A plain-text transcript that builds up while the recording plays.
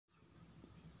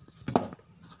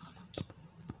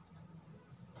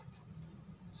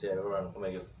So yeah, everyone, come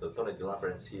again to Tony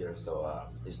Deliverance here. So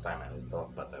this time I will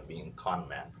talk about being con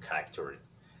man character.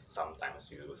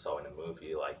 Sometimes you saw in a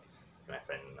movie like my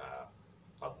friend,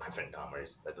 not my friend Dahmer.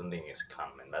 I don't think it's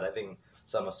con man, but I think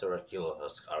some of serial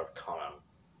killers are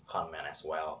con man as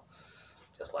well.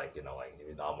 Just like like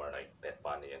with Dahmer, like Ted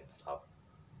Bundy and stuff.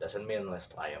 Doesn't mean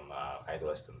less I am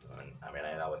idolist them. I mean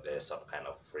I know there's some kind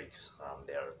of freaks around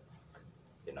there,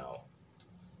 you know,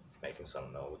 making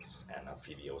some notes and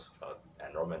videos about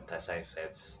and romanticizing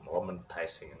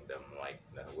them like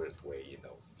in a weird way,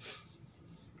 and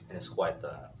it's quite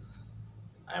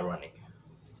ironic,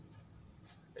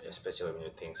 especially when you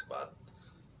think about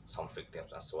some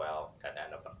victims as well that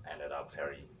ended up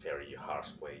very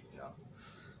harsh way,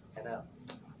 and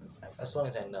as long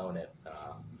as I know that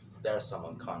there's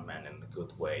some con man in a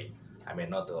good way. I mean,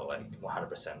 not like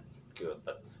 100% good,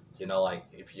 but like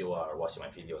if you are watching my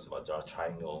videos about your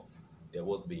triangle, there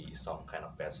would be some kind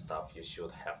of bad stuff you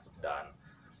should have done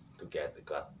to get the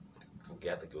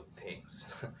good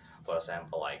things. For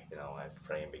example, like I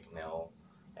framed Big Nell,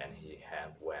 and he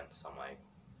had went some like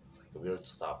weird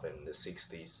stuff in the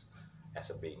 '60s as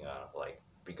a being like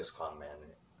biggest con man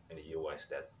in the U.S.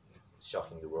 that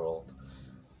shocking the world,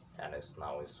 and is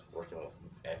working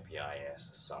with FBI as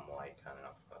some like kind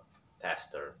of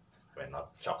tester. I mean,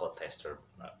 not chocolate tester,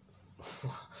 but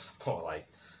more like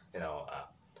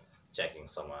checking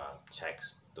some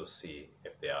checks to see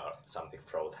if there are something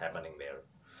fraud happening there.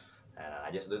 And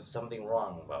I just did something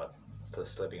wrong about still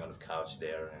sleeping on the couch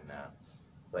there and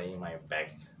laying my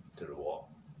back to the wall.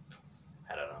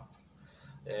 I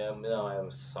don't know. I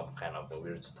have some kind of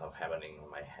weird stuff happening in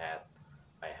my head.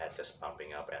 My head just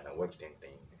pumping up and awakening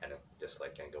thing, and just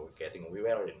like can go getting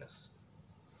weariness.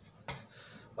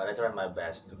 But I try my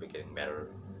best to be getting better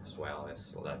as well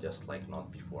as just like not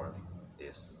before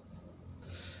this.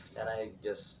 And I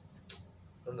just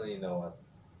don't really know what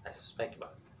I suspect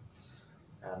about.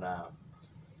 And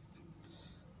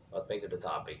but back to the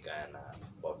topic and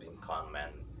about being con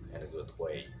man in a good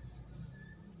way.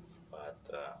 But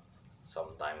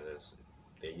sometimes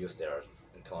they use their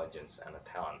intelligence and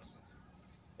talents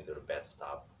into the bad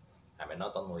stuff. I mean,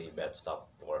 not only bad stuff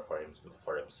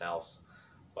for themselves,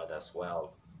 but as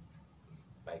well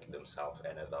make themselves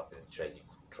ended up in a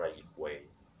tragic way.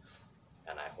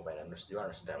 And I hope you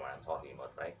understand what I'm talking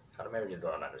about, right? Or maybe you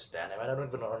don't understand. I mean, I don't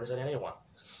even understand anyone.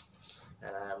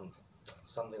 And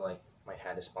something like my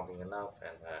head is pumping enough,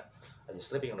 and I'm just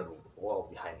sleeping on the wall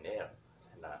behind there,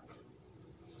 and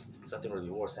something really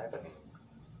worse happening.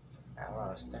 I don't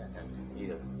understand that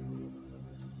either.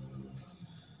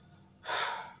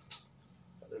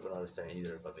 I don't even understand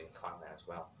either, but being con man as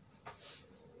well.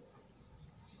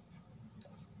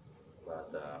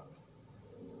 But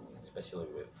especially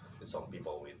with some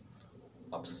people with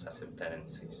obsessive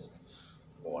tendencies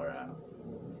or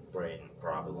brain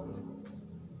problem,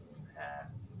 uh,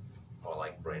 or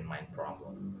like brain mind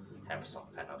problem, have some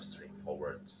kind of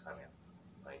straightforward. I mean,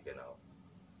 like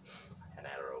an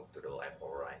arrow to the left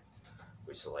or right,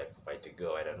 which left way to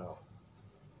go. I don't know.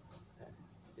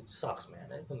 It sucks,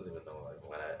 man. I don't even know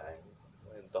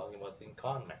I'm talking about being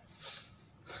con man.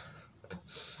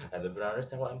 I don't even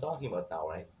understand what I'm talking about now,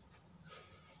 right?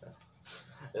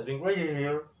 It's been great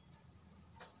here.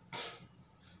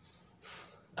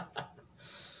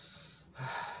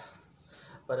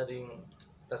 But I think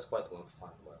that's quite a lot of fun.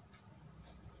 But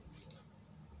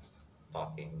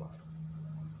talking about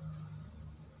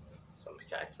some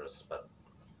characters, but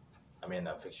I mean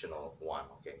a fictional one,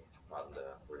 okay, not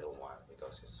the real one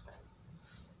because it's kind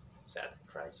of sad and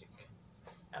tragic.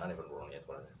 I don't even born yet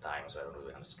one at the time, so I don't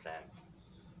really understand.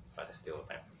 But I still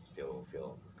feel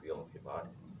guilty about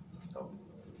it. So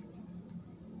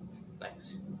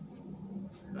thanks.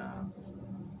 And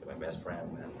my best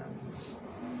friend, and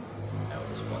I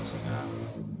was watching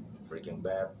Breaking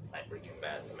Bad. Breaking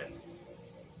Bad. I mean,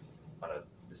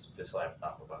 this life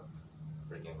talk about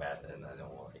Breaking Bad, and I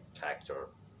know like character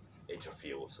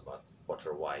interviews about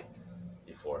Walter White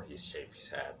before he shaved his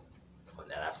head, and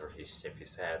then after he shaved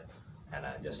his head, and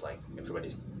just like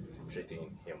everybody's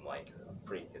treating him like a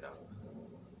freak,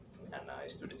 and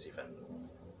his students even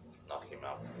knock him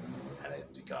out, and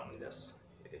it become just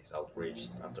he's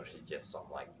outraged after he gets some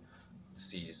like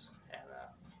disease and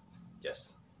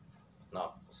just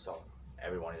knock some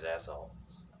everyone is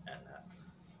assholes, and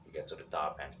he gets to the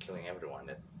top and killing everyone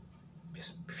that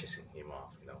is pissing him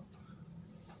off, So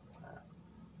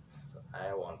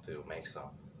I want to make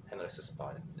some analysis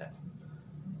about it. That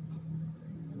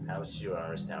I'm sure you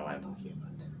understand what I'm talking about.